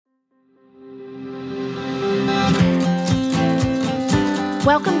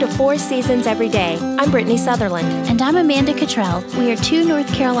Welcome to Four Seasons Every Day. I'm Brittany Sutherland. And I'm Amanda Cottrell. We are two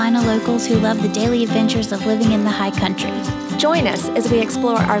North Carolina locals who love the daily adventures of living in the high country. Join us as we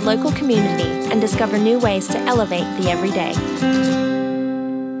explore our local community and discover new ways to elevate the everyday.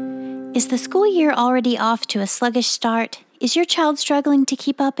 Is the school year already off to a sluggish start? Is your child struggling to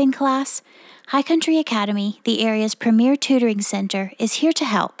keep up in class? High Country Academy, the area's premier tutoring center, is here to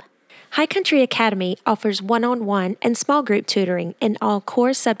help. High Country Academy offers one-on-one and small group tutoring in all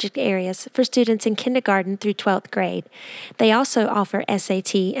core subject areas for students in kindergarten through 12th grade. They also offer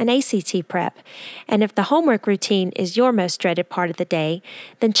SAT and ACT prep. And if the homework routine is your most dreaded part of the day,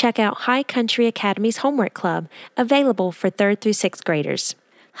 then check out High Country Academy's Homework Club, available for 3rd through 6th graders.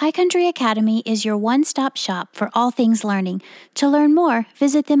 High Country Academy is your one-stop shop for all things learning. To learn more,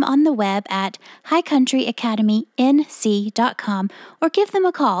 visit them on the web at highcountryacademync.com or give them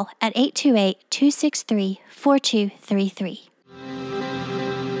a call at 828-263-4233.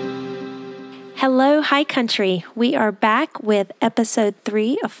 Hello, High Country. We are back with episode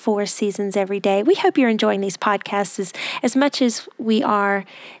 3 of Four Seasons Every Day. We hope you're enjoying these podcasts as much as we are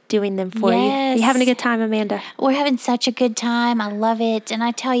doing them for you. Are you having a good time, Amanda? We're having such a good time. I love it. And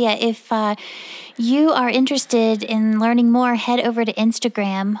I tell you, if you are interested in learning more, head over to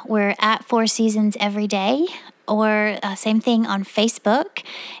Instagram. We're at Four Seasons Every Day. Or same thing on Facebook,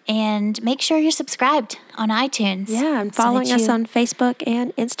 and make sure you're subscribed on iTunes. Yeah, and following us on Facebook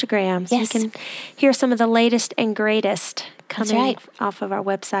and Instagram, so you can hear some of the latest and greatest coming off of our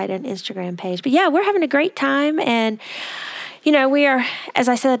website and Instagram page. But yeah, we're having a great time, and you know, we are, as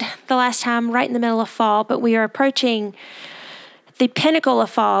I said the last time, right in the middle of fall, but we are approaching the pinnacle of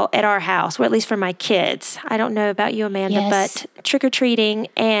fall at our house, or at least for my kids. I don't know about you, Amanda, but trick-or-treating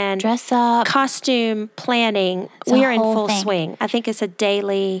and dress up, costume planning, we are in full swing. I think it's a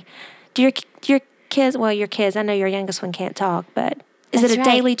daily, do your kids, well, your kids, I know your youngest one can't talk, but is it a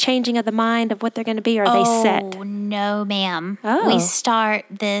daily changing of the mind of what they're going to be, or are they set? Oh, no, ma'am. Oh. We start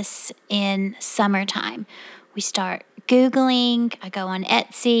this in summertime. We start Googling, I go on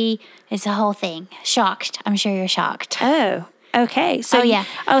Etsy, it's a whole thing. Shocked. I'm sure you're shocked. Oh, okay. So,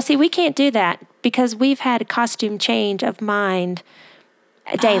 see, we can't do that because we've had a costume change of mind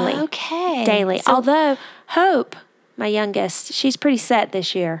daily. Okay. Daily. So, although Hope, my youngest, she's pretty set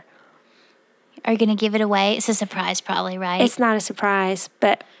this year. Are you going to give it away? It's a surprise probably, right? It's not a surprise,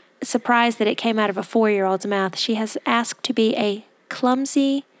 but a surprise that it came out of a 4-year-old's mouth. She has asked to be a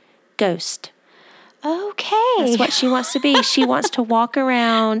clumsy ghost. Okay. That's what she wants to be. She wants to walk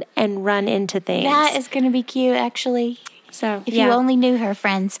around and run into things. That is going to be cute, actually. So, if you only knew her,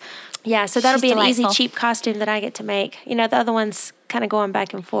 friends. Yeah, so that'll be an easy, cheap costume that I get to make. You know, the other one's kind of going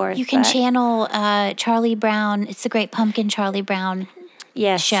back and forth. You can channel Charlie Brown. It's the Great Pumpkin Charlie Brown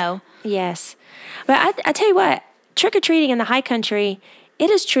show. Yes. But I tell you what, trick-or-treating in the high country,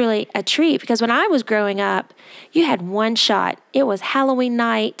 it is truly a treat because when I was growing up, you had one shot. It was Halloween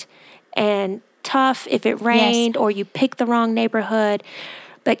night and tough if it rained or you picked the wrong neighborhood.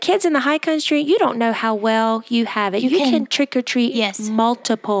 But kids in the high country, you don't know how well you have it. You can trick-or-treat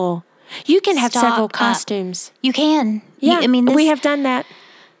multiple. You can have several costumes. You can. Yeah, we have done that.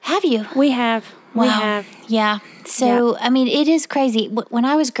 Have you? We have. Wow. We have. Yeah. So, I mean, it is crazy. When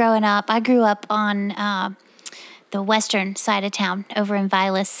I was growing up, I grew up on the western side of town over in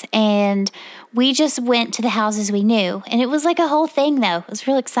Vilas, and we just went to the houses we knew. And it was like a whole thing, though. It was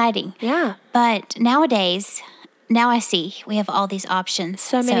real exciting. Yeah. But nowadays, now I see we have all these options.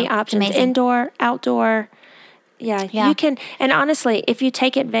 So many options. Amazing. Indoor, outdoor. Yeah. You can. And honestly, if you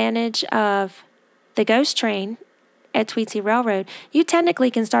take advantage of the ghost train at Tweetsie Railroad, you technically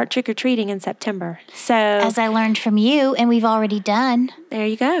can start trick-or-treating in September. So, as I learned from you, and we've already done. There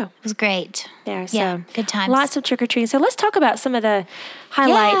you go. It was great. There, good times. Lots of trick-or-treating. So let's talk about some of the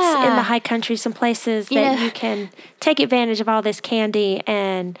highlights in the high country, some places that you can take advantage of all this candy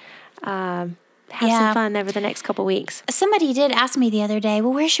and have some fun over the next couple weeks. Somebody did ask me the other day,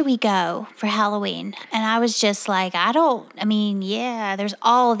 well, where should we go for Halloween? And I was just like, there's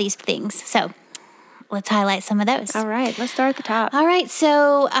all these things. So let's highlight some of those. All right, let's start at the top. All right,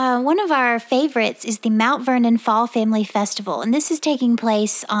 so one of our favorites is the Mount Vernon Fall Family Festival, and this is taking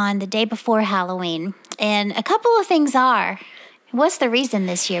place on the day before Halloween. And a couple of things are. What's the reason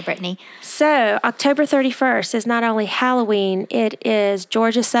this year, Brittany? So, October 31st is not only Halloween, it is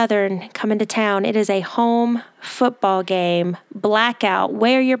Georgia Southern coming to town. It is a home football game, blackout,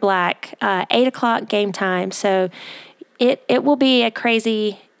 wear your black, 8 o'clock game time. So, it will be a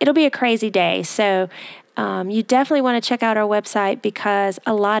crazy day. So You definitely want to check out our website because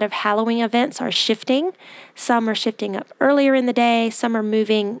a lot of Halloween events are shifting. Some are shifting up earlier in the day. Some are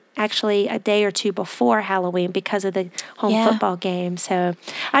moving actually a day or two before Halloween because of the home football game. So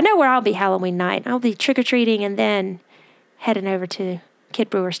I know where I'll be Halloween night. I'll be trick-or-treating and then heading over to Kidd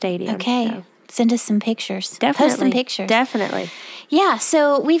Brewer Stadium. Okay. So. Send us some pictures. Definitely. Post some pictures. Definitely. Yeah,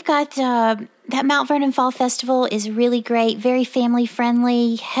 so we've got that Mount Vernon Fall Festival is really great, very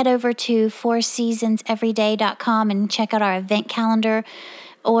family-friendly. Head over to fourseasonseveryday.com and check out our event calendar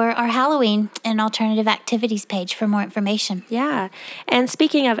or our Halloween and alternative activities page for more information. Yeah, and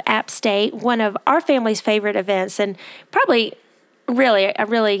speaking of App State, one of our family's favorite events, and probably really a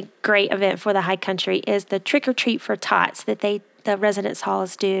really great event for the High Country, is the Trick or Treat for Tots that the residence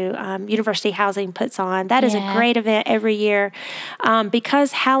halls do. University Housing puts on. That is a great event every year.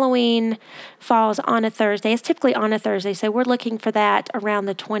 Because Halloween falls on a Thursday, it's typically on a Thursday, so we're looking for that around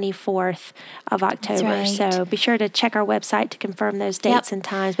the 24th of October. That's right. So be sure to check our website to confirm those dates and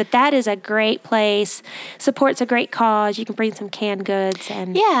times. But that is a great place. Supports a great cause. You can bring some canned goods.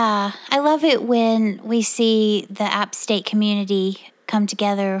 Yeah, I love it when we see the App State community come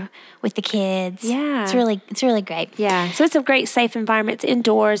together with the kids. Yeah. It's really great. Yeah. So it's a great safe environment. It's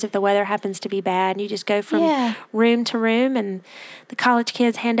indoors if the weather happens to be bad. And you just go from room to room and the college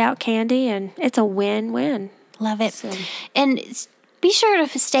kids hand out candy and it's a win-win. Love it. So. And be sure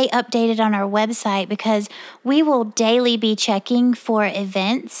to stay updated on our website because we will daily be checking for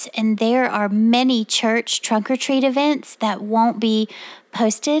events, and there are many church trunk or treat events that won't be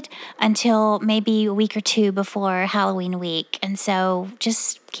posted until maybe a week or two before Halloween week. And so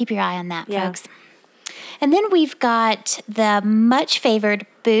just keep your eye on that, folks. And then we've got the much favored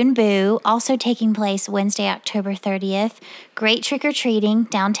Boon Boo also taking place Wednesday, October 30th. Great trick-or-treating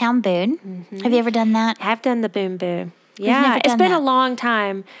downtown Boone. Mm-hmm. Have you ever done that? I have done the Boon Boo. Yeah, it's been a long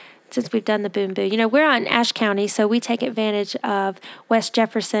time since we've done the Boon Boo. You know, we're on Ashe County, so we take advantage of West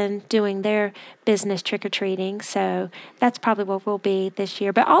Jefferson doing their business trick-or-treating. So that's probably what we'll be this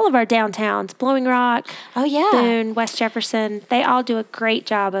year. But all of our downtowns, Blowing Rock, Boone, West Jefferson, they all do a great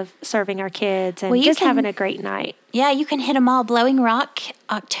job of serving our kids and having a great night. Yeah, you can hit them all. Blowing Rock,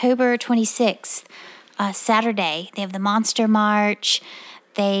 October 26th, Saturday. They have the Monster March.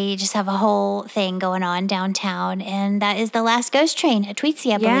 They just have a whole thing going on downtown, and that is the last Ghost Train at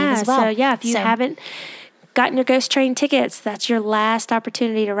Tweetsie, I believe, as well. So, if you haven't gotten your Ghost Train tickets, that's your last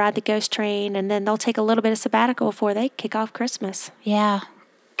opportunity to ride the Ghost Train, and then they'll take a little bit of sabbatical before they kick off Christmas. Yeah,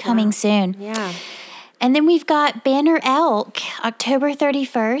 coming soon. Yeah. And then we've got Banner Elk, October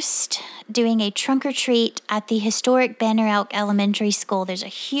 31st, doing a trunk or treat at the historic Banner Elk Elementary School. There's a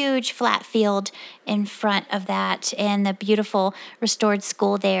huge flat field in front of that and the beautiful restored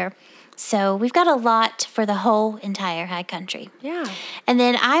school there. So we've got a lot for the whole entire High Country. Yeah. And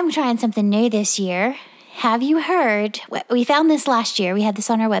then I'm trying something new this year. Have you heard, we found this last year, we had this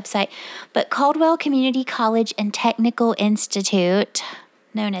on our website, but Caldwell Community College and Technical Institute,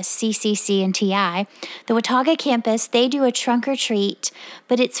 known as CCC and TI, the Watauga campus, they do a trunk or treat,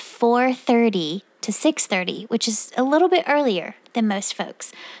 but it's 4:30 to 6:30, which is a little bit earlier than most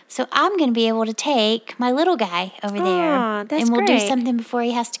folks. So I'm going to be able to take my little guy over there, and we'll do something before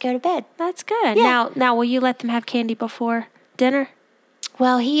he has to go to bed. That's good. Yeah. Now, will you let them have candy before dinner?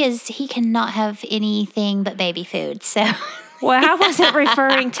 Well, he cannot have anything but baby food. So, well, I wasn't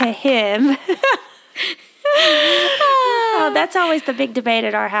referring to him. Oh, that's always the big debate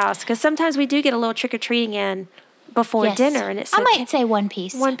at our house because sometimes we do get a little trick-or-treating in before dinner. And it's I might say one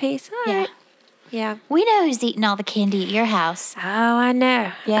piece. One piece? All right. Yeah. We know who's eating all the candy at your house. Oh, I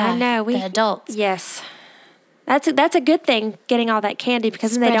know. Yeah, I know. The adults. Yes. That's a good thing, getting all that candy,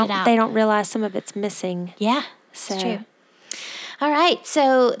 because then they don't realize some of it's missing. Yeah, that's true. All right,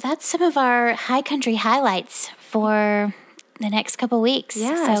 so that's some of our High Country highlights for the next couple weeks.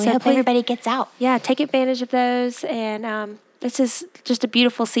 Yeah, so we hope everybody gets out. Yeah, take advantage of those. And this is just a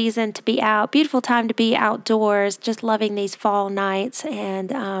beautiful season to be out, beautiful time to be outdoors, just loving these fall nights.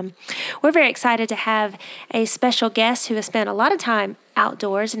 And we're very excited to have a special guest who has spent a lot of time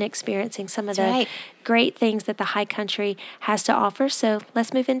outdoors and experiencing some of the great things that the High Country has to offer. So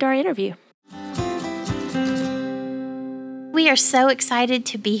let's move into our interview. We are so excited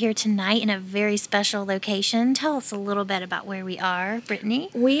to be here tonight in a very special location. Tell us a little bit about where we are, Brittany.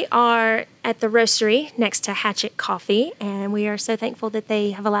 We are at the Roastery next to Hatchet Coffee, and we are so thankful that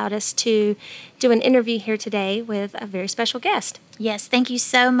they have allowed us to do an interview here today with a very special guest. Yes, thank you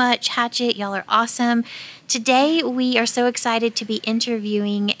so much, Hatchet. Y'all are awesome. Today, we are so excited to be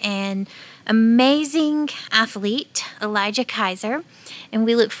interviewing an amazing athlete, Elijah Kaiser, and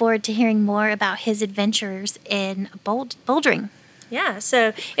we look forward to hearing more about his adventures in bouldering. Yeah.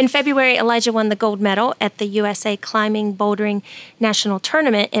 So in February, Elijah won the gold medal at the USA Climbing Bouldering National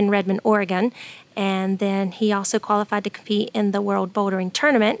Tournament in Redmond, Oregon. And then he also qualified to compete in the World Bouldering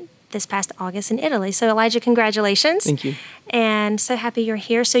Tournament this past August in Italy. So Elijah, congratulations. Thank you. And so happy you're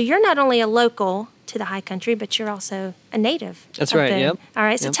here. So you're not only a local to the high country, but you're also a native. That's right, yep. All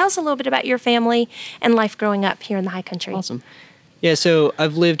right, so tell us a little bit about your family and life growing up here in the high country. Awesome. Yeah, so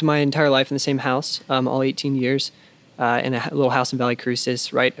I've lived my entire life in the same house, all 18 years, in a little house in Valley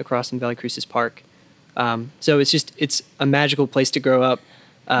Crucis, right across from Valley Crucis Park. So it's a magical place to grow up,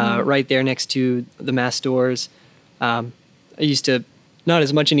 right there next to the Mass stores. I used to, not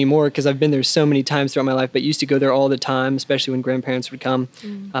as much anymore because I've been there so many times throughout my life, but used to go there all the time, especially when grandparents would come.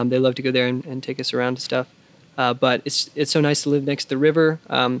 They love to go there and take us around to stuff. But it's so nice to live next to the river.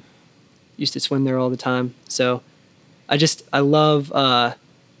 Used to swim there all the time. So I love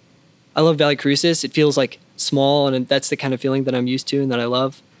Valley Crucis. It feels like small, and that's the kind of feeling that I'm used to and that I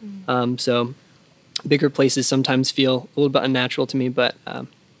love. So bigger places sometimes feel a little bit unnatural to me, but I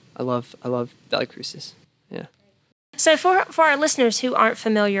love Valley Crucis. Yeah. So for our listeners who aren't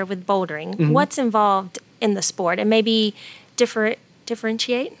familiar with bouldering, what's involved in the sport? And maybe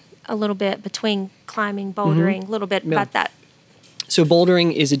differentiate a little bit between climbing, bouldering, a little bit about that. So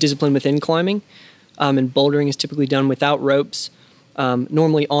bouldering is a discipline within climbing, and bouldering is typically done without ropes,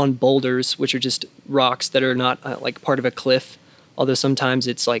 normally on boulders, which are just rocks that are not like part of a cliff, although sometimes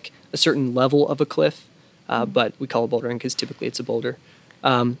it's like a certain level of a cliff, but we call it bouldering because typically it's a boulder.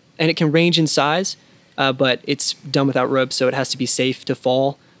 And it can range in size, but it's done without ropes, so it has to be safe to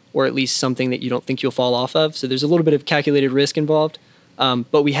fall, or at least something that you don't think you'll fall off of. So there's a little bit of calculated risk involved,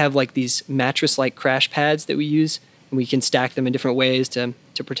 but we have like these mattress-like crash pads that we use, and we can stack them in different ways to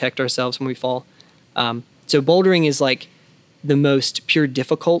protect ourselves when we fall. So bouldering is like the most pure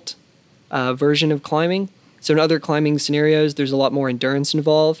difficult version of climbing. So in other climbing scenarios, there's a lot more endurance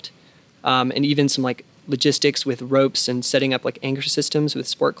involved, and even some like logistics with ropes and setting up like anchor systems with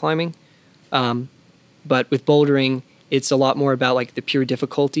sport climbing. But with bouldering, it's a lot more about like the pure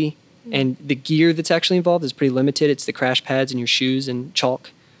difficulty, and the gear that's actually involved is pretty limited. It's the crash pads and your shoes and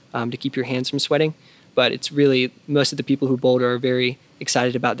chalk to keep your hands from sweating. But it's really, most of the people who boulder are very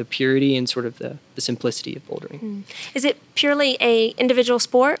excited about the purity and sort of the simplicity of bouldering. Is it purely a individual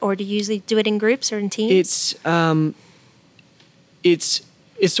sport, or do you usually do it in groups or in teams? It's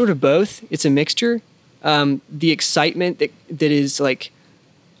sort of both. It's a mixture. The excitement that is like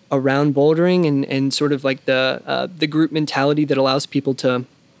around bouldering and sort of like the group mentality that allows people to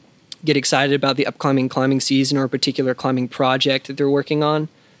get excited about the upcoming climbing season or a particular climbing project that they're working on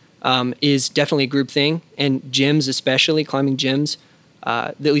is definitely a group thing. And gyms, especially climbing gyms,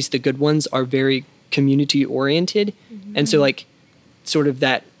 at least the good ones, are very community oriented. And so like sort of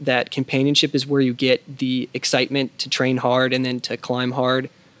that companionship is where you get the excitement to train hard and then to climb hard.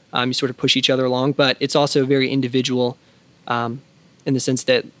 You sort of push each other along, but it's also very individual in the sense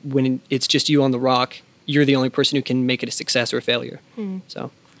that when it's just you on the rock, you're the only person who can make it a success or a failure.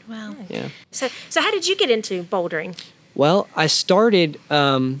 So, wow. Yeah. So how did you get into bouldering? Well, I started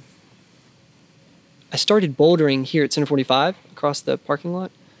bouldering here at Center 45 across the parking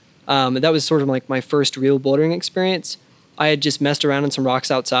lot. That was sort of like my first real bouldering experience. I had just messed around on some rocks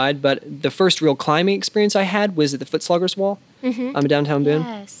outside, but the first real climbing experience I had was at the Footsloggers Wall in downtown Boone.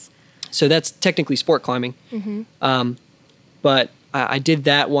 Yes. So that's technically sport climbing. But I did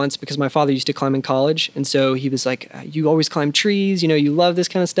that once because my father used to climb in college. And so he was like, you always climb trees, you love this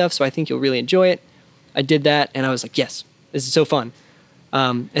kind of stuff, so I think you'll really enjoy it. I did that, and I was like, yes, this is so fun.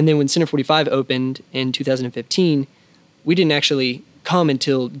 And then when Center 45 opened in 2015, we didn't actually come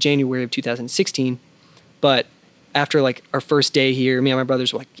until January of 2016. But after like our first day here, me and my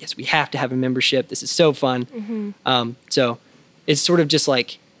brothers were like, yes, we have to have a membership. This is so fun. So it's sort of just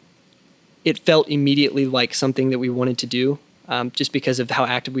like, it felt immediately like something that we wanted to do, just because of how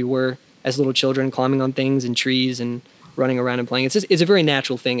active we were as little children, climbing on things and trees and running around and playing. It's a very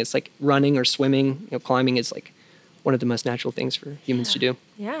natural thing. It's like running or swimming. Climbing is like one of the most natural things for humans to do.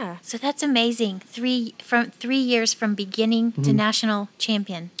 Yeah. So that's amazing. 3 years from beginning to national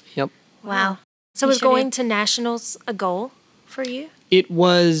champion. Yep. Wow. So was going to nationals a goal for you? It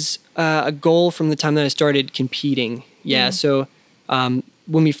was a goal from the time that I started competing. Yeah. So when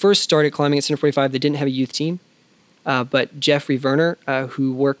we first started climbing at Center 45, they didn't have a youth team. But Jeffrey Werner,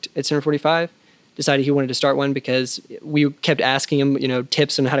 who worked at Center 45, decided he wanted to start one because we kept asking him,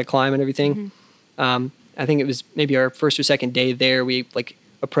 tips on how to climb and everything. I think it was maybe our first or second day there. We like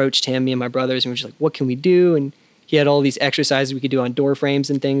approached him, me and my brothers, and we were just like, what can we do? And he had all these exercises we could do on door frames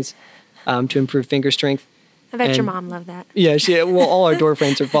and things to improve finger strength. I bet your mom loved that. Yeah, all our door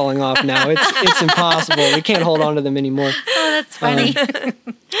frames are falling off now. It's impossible. We can't hold on to them anymore. Oh, that's funny.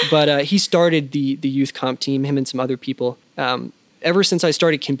 But he started the youth comp team, him and some other people. Ever since I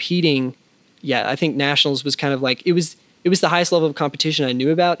started competing, I think nationals was kind of like, it was the highest level of competition I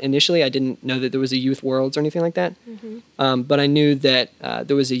knew about. Initially, I didn't know that there was a youth worlds or anything like that. Mm-hmm. But I knew that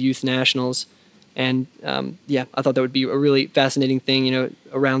there was a youth nationals. And I thought that would be a really fascinating thing,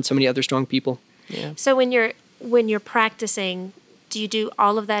 around so many other strong people. Yeah. So when you're practicing, do you do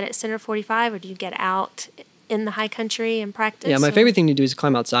all of that at Center 45, or do you get out in the high country and practice? Yeah, my favorite thing to do is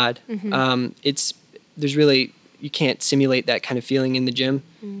climb outside. Mm-hmm. You can't simulate that kind of feeling in the gym.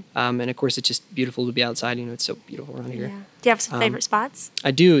 And of course, it's just beautiful to be outside. It's so beautiful around here. Yeah. Do you have some favorite spots?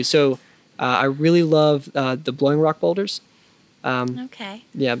 I do. So I really love the Blowing Rock boulders. Okay.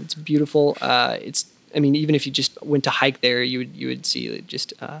 Yeah, it's beautiful. Even if you just went to hike there, you would see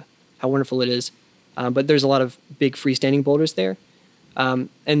just how wonderful it is. But there's a lot of big freestanding boulders there. And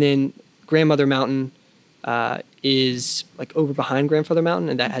then Grandmother Mountain is like over behind Grandfather Mountain,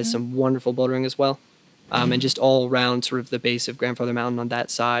 and that has some wonderful bouldering as well. And just all around sort of the base of Grandfather Mountain on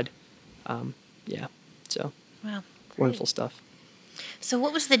that side. So wow, wonderful stuff. So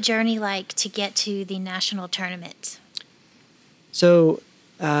what was the journey like to get to the national tournament? So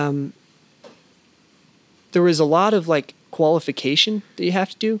there was a lot of like qualification that you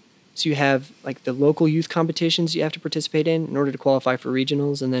have to do. So you have like the local youth competitions you have to participate in order to qualify for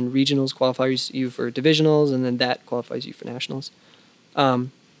regionals, and then regionals qualifies you for divisionals, and then that qualifies you for nationals.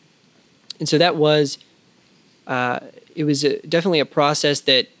 And so that was, it was definitely a process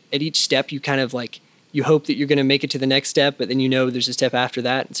that at each step you kind of like, you hope that you're going to make it to the next step, but then there's a step after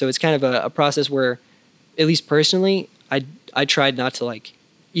that. So it's kind of a process where, at least personally, I tried not to like,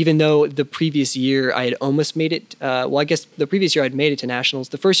 even though the previous year I had almost made it, I guess the previous year I'd made it to nationals.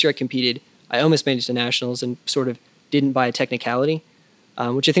 The first year I competed, I almost made it to nationals and sort of didn't by a technicality,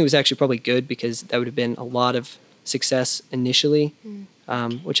 which I think was actually probably good, because that would have been a lot of success initially,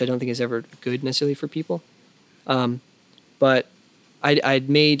 which I don't think is ever good necessarily for people. But I'd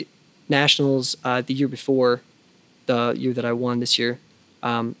made nationals the year before, the year that I won this year.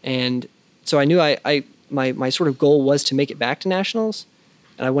 And so I knew my sort of goal was to make it back to nationals.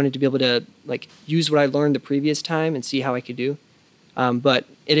 And I wanted to be able to like use what I learned the previous time and see how I could do. But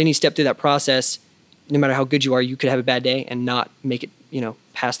at any step through that process, no matter how good you are, you could have a bad day and not make it,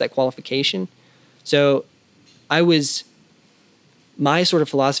 past that qualification. So my sort of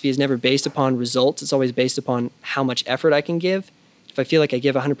philosophy is never based upon results. It's always based upon how much effort I can give. If I feel like I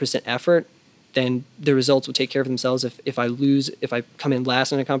give 100% effort, then the results will take care of themselves. If I come in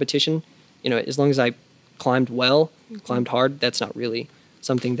last in a competition, as long as I climbed well, climbed hard, that's not really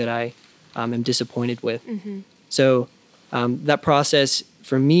something that I am disappointed with. So that process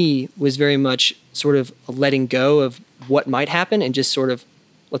for me was very much sort of a letting go of what might happen and just sort of,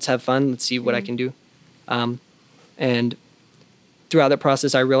 let's have fun, let's see what I can do. And throughout that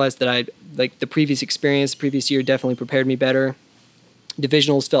process, I realized that the previous experience, the previous year definitely prepared me better.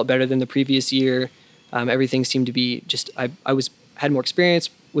 Divisionals felt better than the previous year. Everything seemed to be just, I had more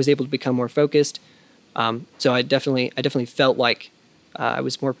experience, was able to become more focused. So I definitely felt like I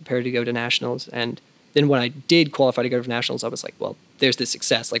was more prepared to go to nationals. And then when I did qualify to go to nationals, I was like, well, there's the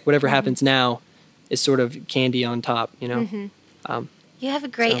success. Like whatever happens now is sort of candy on top, You have a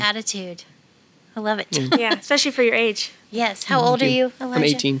great attitude. I love it. Yeah, especially for your age. Yes. How old are you, Elijah? I'm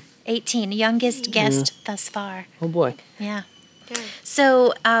 18. 18, youngest guest thus far. Oh, boy. Yeah. Good.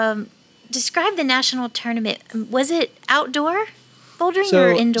 So describe the national tournament. Was it outdoor bouldering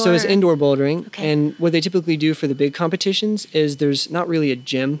or indoor? So it's indoor bouldering. Okay. And what they typically do for the big competitions is there's not really a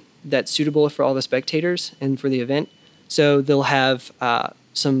gym that's suitable for all the spectators and for the event. So they'll have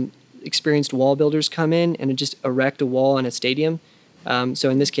some experienced wall builders come in and just erect a wall in a stadium. So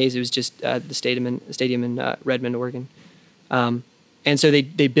in this case, it was just the stadium in Redmond, Oregon. And so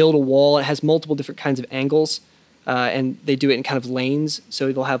they build a wall. It has multiple different kinds of angles, and they do it in kind of lanes.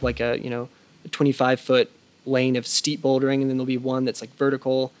 So they'll have like a 25-foot lane of steep bouldering, and then there'll be one that's like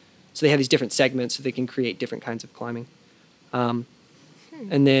vertical. So they have these different segments so they can create different kinds of climbing.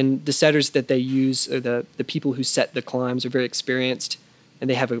 And then the setters that they use, or the people who set the climbs, are very experienced, and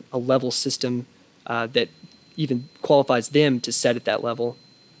they have a level system that even qualifies them to set at that level.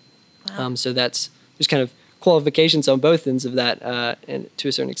 Wow. So there's kind of qualifications on both ends of that, and to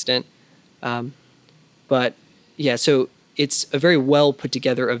a certain extent. But yeah, so it's a very well put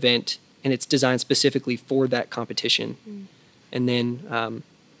together event, and it's designed specifically for that competition. And then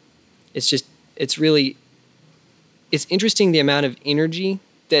it's interesting the amount of energy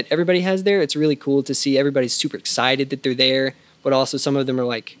that everybody has there. It's really cool to see everybody's super excited that they're there, but also some of them are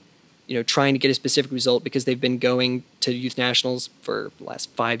like, trying to get a specific result because they've been going to youth nationals for the last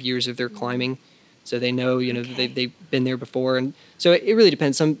 5 years of their climbing. So they know, they've been there before. And so it really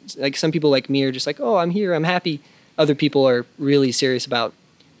depends. Some people like me are just like, oh, I'm here, I'm happy. Other people are really serious about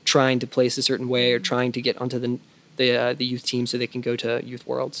trying to place a certain way or trying to get onto the youth team so they can go to Youth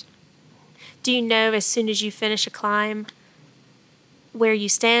Worlds. Do you know as soon as you finish a climb where you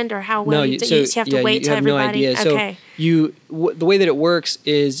stand or how well you just have to wait till everybody? You have no idea. Okay. So the way that it works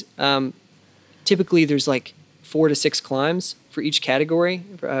is typically there's like 4 to 6 climbs for each category,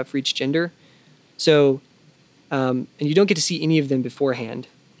 for each gender. So, and you don't get to see any of them beforehand.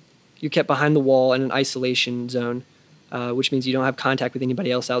 You're kept behind the wall in an isolation zone, which means you don't have contact with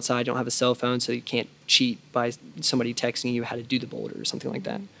anybody else outside. You don't have a cell phone, so you can't cheat by somebody texting you how to do the boulder or something like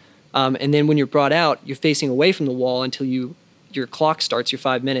that. And then when you're brought out, you're facing away from the wall until your clock starts your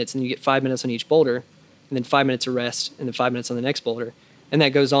 5 minutes, and you get 5 minutes on each boulder, and then 5 minutes of rest, and then 5 minutes on the next boulder. And that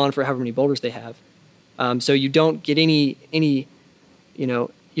goes on for however many boulders they have. So you don't get any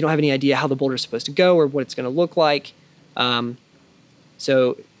you don't have any idea how the boulder is supposed to go or what it's going to look like.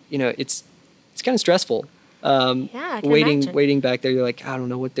 So, it's kind of stressful. Waiting back there, you're like, I don't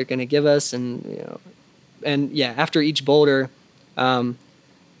know what they're going to give us. And after each boulder,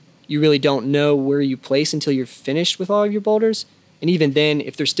 you really don't know where you place until you're finished with all of your boulders. And even then,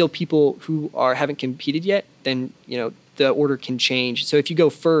 if there's still people who haven't competed yet, then, the order can change. So if you go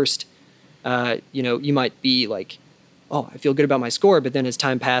first, you might be like, oh, I feel good about my score, but then as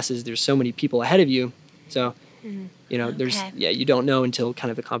time passes, there's so many people ahead of you. So, you don't know until kind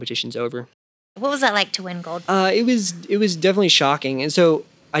of the competition's over. What was that like to win gold? It was definitely shocking. And so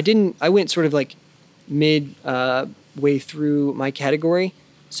I went sort of like way through my category.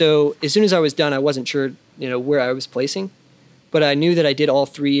 So as soon as I was done, I wasn't sure, where I was placing, but I knew that I did all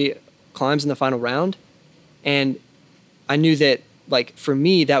 3 climbs in the final round. And I knew that, like, for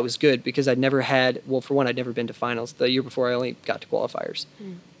me, that was good because I'd never been to finals. The year before, I only got to qualifiers.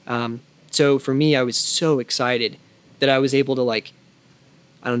 So for me, I was so excited that I was able to,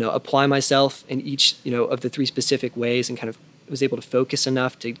 apply myself in each, of the 3 specific ways and kind of was able to focus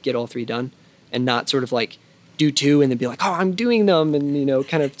enough to get all 3 done and not sort of like do 2 and then be like, oh, I'm doing them and,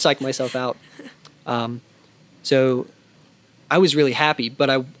 kind of psych myself out. So I was really happy, but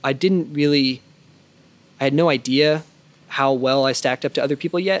I had no idea how well I stacked up to other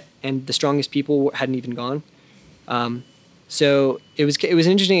people yet, and the strongest people hadn't even gone. So it was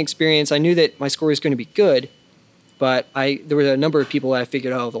an interesting experience. I knew that my score was going to be good, but there were a number of people that I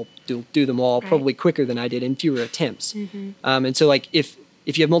figured, they'll do them all probably quicker than I did in fewer attempts. And so like if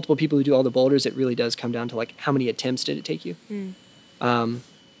you have multiple people who do all the boulders, it really does come down to like how many attempts did it take you.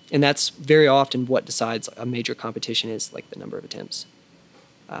 And that's very often what decides a major competition is like the number of attempts.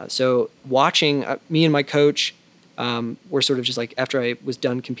 So watching me and my coach, we're sort of just like, after I was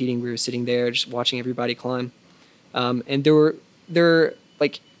done competing, we were sitting there just watching everybody climb. And there were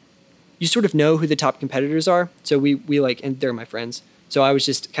like, you sort of know who the top competitors are. So we like, and they're my friends. So I was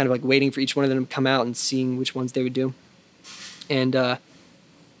just kind of like waiting for each one of them to come out and seeing which ones they would do. And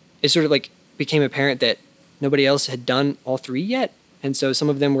it sort of like became apparent that nobody else had done all 3 yet. And so some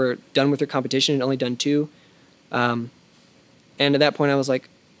of them were done with their competition and only done 2. And at that point I was like,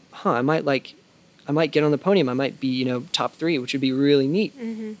 I might get on the podium. I might be, top 3, which would be really neat.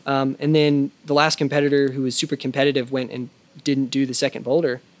 And then the last competitor, who was super competitive, went and didn't do the second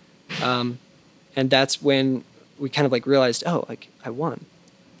boulder. And that's when we kind of like realized, I won.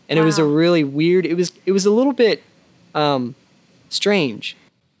 And It was a really weird, it was a little bit strange.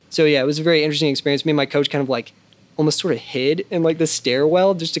 So yeah, it was a very interesting experience. Me and my coach kind of like almost sort of hid in like the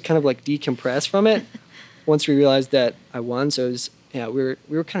stairwell just to kind of like decompress from it once we realized that I won. So it was, we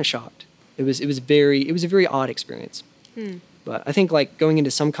were kind of shocked. It was a very odd experience. But I think like going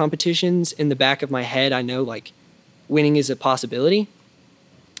into some competitions, in the back of my head, I know like winning is a possibility.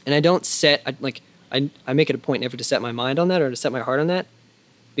 And I don't I make it a point never to set my mind on that or to set my heart on that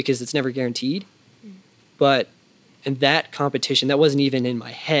because it's never guaranteed. But in that competition, that wasn't even in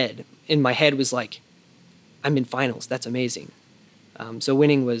my head. In my head was like, I'm in finals. That's amazing. So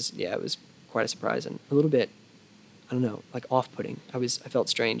winning was, it was quite a surprise and a little bit, I don't know, like off-putting. I felt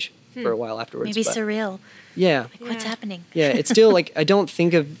strange for a while afterwards. Maybe surreal. Yeah. Like, what's happening? Yeah, it's still like I don't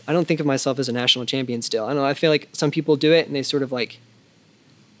think of myself as a national champion still. I don't know. I feel like some people do it and they sort of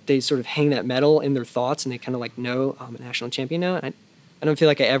hang that medal in their thoughts and they kind of like know, I'm a national champion now. And I don't feel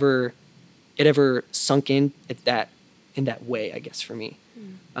like it ever sunk in in that way, I guess, for me.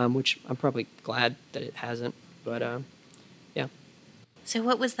 Which I'm probably glad that it hasn't. But yeah. So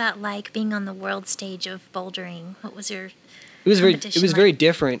what was that like, being on the world stage of bouldering? What was your It was very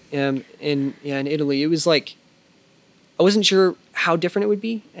different. In Italy, it was like I wasn't sure how different it would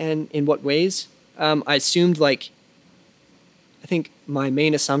be and in what ways. I assumed I think my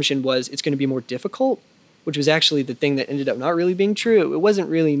main assumption was it's going to be more difficult, which was actually the thing that ended up not really being true. It wasn't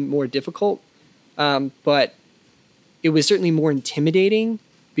really more difficult, but it was certainly more intimidating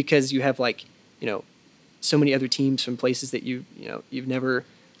because you have so many other teams from places that you've never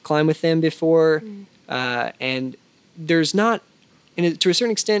climbed with them before, and there's not, and to a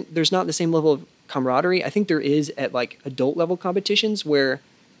certain extent, there's not the same level of camaraderie. I think there is at adult level competitions where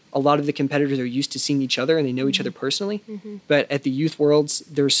a lot of the competitors are used to seeing each other and they know each other personally. But at the youth worlds,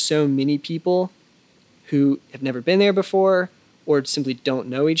 there's so many people who have never been there before or simply don't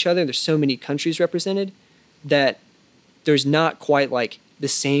know each other. There's so many countries represented that there's not quite the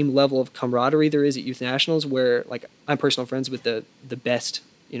same level of camaraderie there is at youth nationals, where I'm personal friends with the best,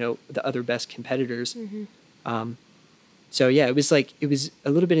 the other best competitors. So yeah, it was a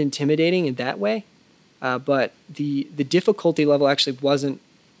little bit intimidating in that way, but the difficulty level actually wasn't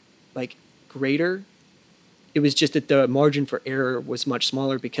greater. It was just that the margin for error was much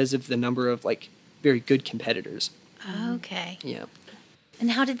smaller because of the number of very good competitors. Okay. Yeah.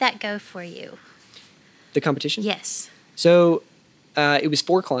 And how did that go for you? The competition? Yes. So it was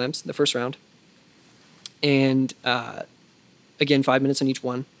 4 climbs the first round, and again 5 minutes on each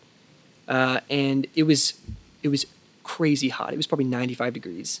one, and it was crazy hot. It was probably 95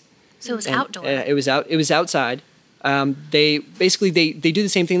 degrees. So it was outdoor. It was outside. They do the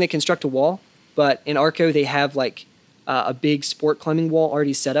same thing. They construct a wall, but in Arco they have a big sport climbing wall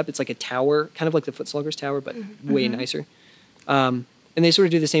already set up. It's like a tower, kind of like the Foot Sluggers Tower, but way nicer. And they sort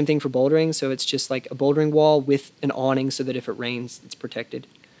of do the same thing for bouldering. So it's just a bouldering wall with an awning so that if it rains, it's protected.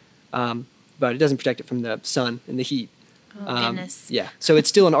 But it doesn't protect it from the sun and the heat. Oh, goodness. Yeah. So it's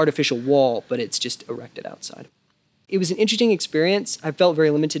still an artificial wall, but it's just erected outside. It was an interesting experience. I felt very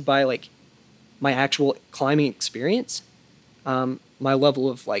limited by my actual climbing experience. My level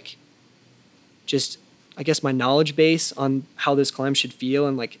of just, I guess, my knowledge base on how those climbs should feel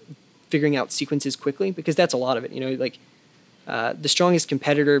and figuring out sequences quickly, because that's a lot of it. The strongest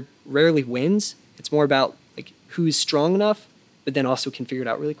competitor rarely wins. It's more about who's strong enough, but then also can figure it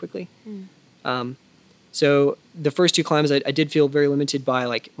out really quickly. So the first 2 climbs, I did feel very limited by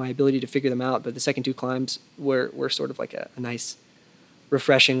my ability to figure them out, but the second 2 climbs were sort of a nice,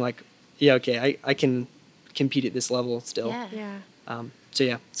 refreshing yeah, okay, I can compete at this level still. Yeah. So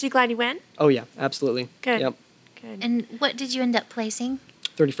yeah. So you glad you went? Oh yeah, absolutely. Good. Yep. Good. And what did you end up placing?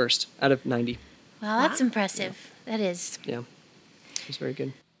 31st out of 90. Wow, that's impressive. Yeah. That is. Yeah. It was very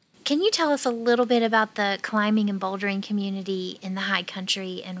good. Can you tell us a little bit about the climbing and bouldering community in the high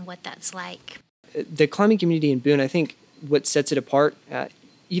country and what that's like? The climbing community in Boone, I think what sets it apart,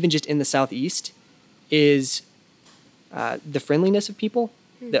 even just in the Southeast, is the friendliness of people,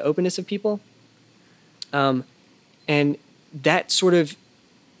 the openness of people. And that sort of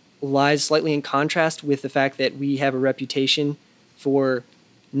lies slightly in contrast with the fact that we have a reputation for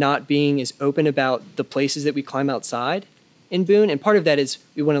not being as open about the places that we climb outside in Boone. And part of that is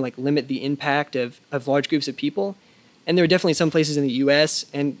we want to limit the impact of large groups of people. And there are definitely some places in the U.S.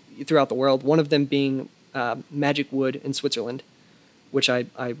 and throughout the world, one of them being Magic Wood in Switzerland, which I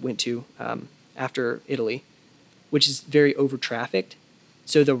went to after Italy, which is very over-trafficked.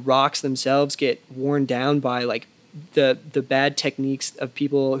 So the rocks themselves get worn down by the bad techniques of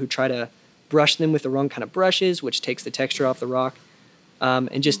people who try to brush them with the wrong kind of brushes, which takes the texture off the rock.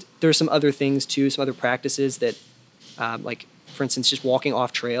 And just there's some other things too, some other practices that, for instance, just walking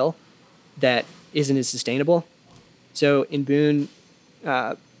off trail that isn't as sustainable. So in Boone,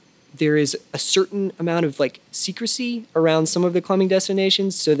 there is a certain amount of secrecy around some of the climbing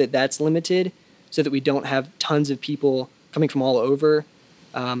destinations, so that's limited, so that we don't have tons of people coming from all over,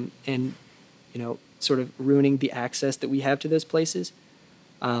 and sort of ruining the access that we have to those places.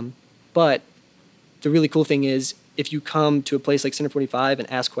 But the really cool thing is, if you come to a place like Center 45 and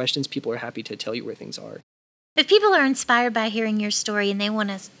ask questions, people are happy to tell you where things are. If people are inspired by hearing your story and they want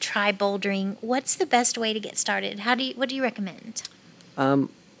to try bouldering, what's the best way to get started? What do you recommend?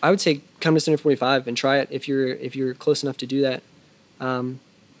 I would say come to Center 45 and try it if you're close enough to do that. I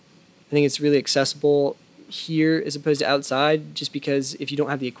think it's really accessible here as opposed to outside, just because if you don't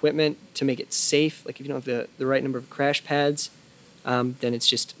have the equipment to make it safe, if you don't have the right number of crash pads, then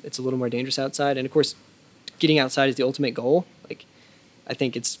it's a little more dangerous outside. And of course, getting outside is the ultimate goal. I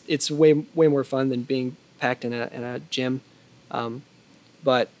think it's way more fun than being packed in a gym.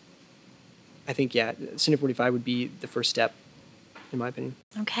 But I think, Center 45 would be the first step, in my opinion.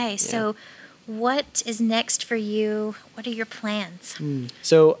 Okay, so what is next for you? What are your plans?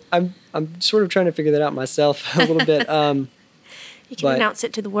 So I'm sort of trying to figure that out myself a little bit. You can announce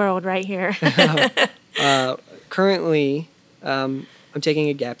it to the world right here. Currently, I'm taking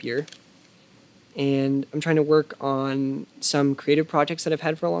a gap year, and I'm trying to work on some creative projects that I've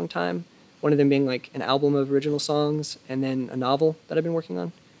had for a long time. One of them being like an album of original songs, and then a novel that I've been working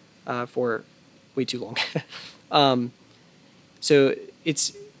on for way too long. So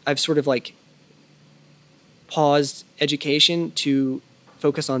I've sort of like paused education to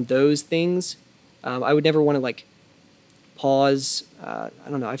focus on those things. I would never want to like pause. I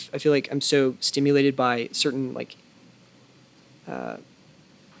don't know. I feel like I'm so stimulated by certain like,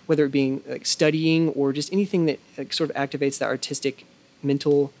 whether it being like studying or just anything that like, sort of activates the artistic,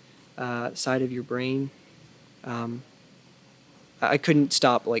 mental side of your brain. I couldn't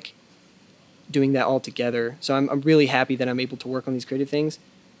stop like doing that all together. So I'm really happy that I'm able to work on these creative things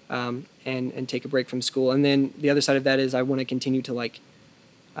and take a break from school. And then the other side of that is I want to continue to like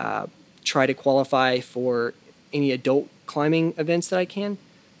try to qualify for any adult climbing events that I can.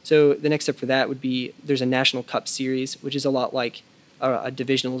 So the next step for that would be there's a National Cup series, which is a lot like a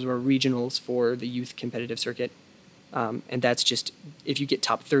divisionals or regionals for the youth competitive circuit. And that's just, if you get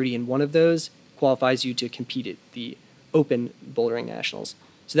top 30 in one of those, qualifies you to compete at the Open Bouldering Nationals.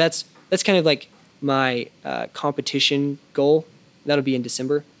 So that's kind of like my competition goal. That'll be in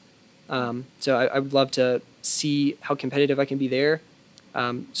December. So I would love to see how competitive I can be there,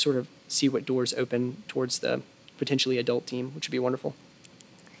 sort of see what doors open towards the potentially adult team, which would be wonderful.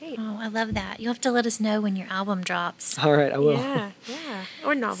 Great. Oh, I love that. You'll have to let us know when your album drops. All right, I will. Yeah,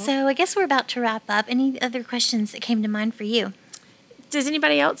 or novel. So I guess we're about to wrap up. Any other questions that came to mind for you? Does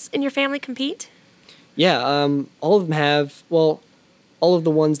anybody else in your family compete? Yeah, all of them have, well, all of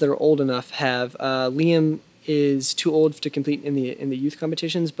the ones that are old enough have. Liam is too old to compete in the youth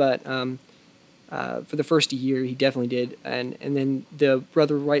competitions, but for the first year he definitely did. And then the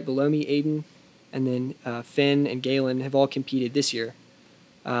brother right below me, Aiden, and then Finn and Galen have all competed this year.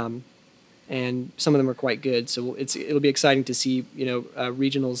 And some of them are quite good, so it'll be exciting to see.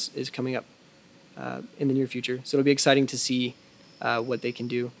 Regionals is coming up in the near future, so it'll be exciting to see what they can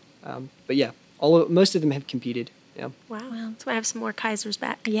do. But yeah, most of them have competed. Yeah. Wow. So I have some more Kaisers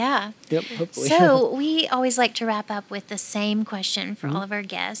back. Yeah. Yep. Hopefully. So we always like to wrap up with the same question for all of our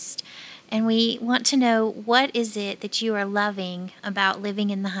guests, and we want to know, what is it that you are loving about living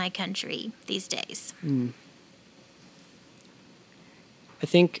in the high country these days? I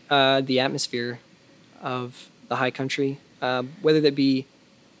think the atmosphere of the high country, whether that be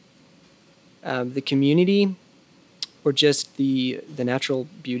the community or just the natural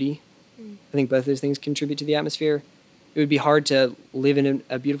beauty. I think both of those things contribute to the atmosphere. It would be hard to live in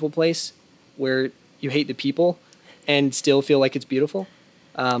a beautiful place where you hate the people and still feel like it's beautiful.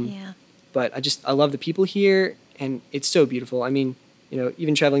 But I love the people here, and it's so beautiful. I mean,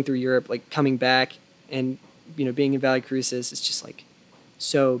 even traveling through Europe, like coming back and, being in Valley Crucis, it's just like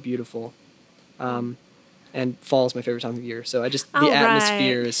so beautiful. And fall is my favorite time of year. So the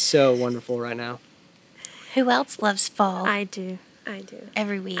atmosphere is so wonderful right now. Who else loves fall? I do.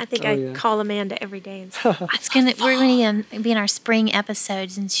 Every week. I think I call Amanda every day and say, we're going to be in our spring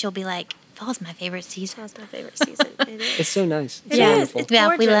episodes, and she'll be like, fall's my favorite season. Fall's my favorite season. It is. It's so nice. It is. Wonderful. It's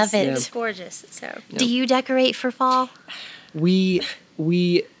gorgeous. We love it. It's gorgeous. So. Do you decorate for fall? We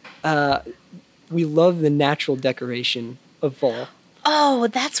love the natural decoration of fall. Oh,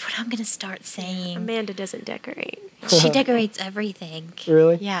 that's what I'm going to start saying. Amanda doesn't decorate. She decorates everything.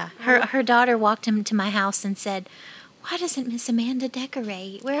 Really? Yeah. Her daughter walked into my house and said, "Why doesn't Miss Amanda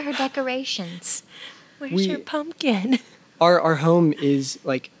decorate? Where are her decorations?" Where's your pumpkin? Our home is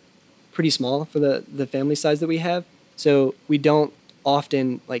like pretty small for the family size that we have, so we don't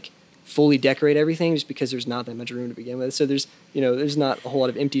often like fully decorate everything just because there's not that much room to begin with. So there's not a whole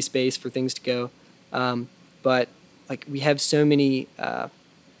lot of empty space for things to go. But like we have so many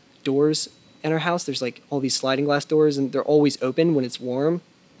doors in our house. There's like all these sliding glass doors, and they're always open when it's warm.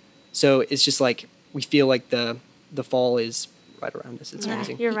 So it's just like we feel like the fall is right around us. It's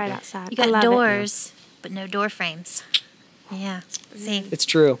amazing. You're right outside. You got doors, but no door frames. Yeah. See. It's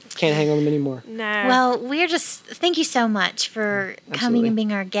true. Can't hang on them anymore. No. Well, thank you so much for coming and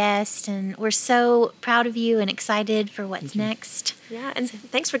being our guest, and we're so proud of you and excited for what's next. Yeah, and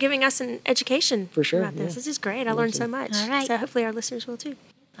thanks for giving us an education for sure about this. This is great. I learned so much. All right. So hopefully our listeners will too.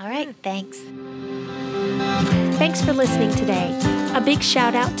 All right. Thanks. Thanks for listening today. A big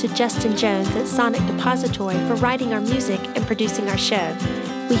shout out to Justin Jones at Sonic Depository for writing our music and producing our show.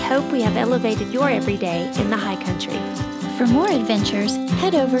 We hope we have elevated your everyday in the high country. For more adventures,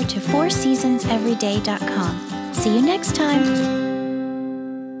 head over to fourseasonseveryday.com. See you next time.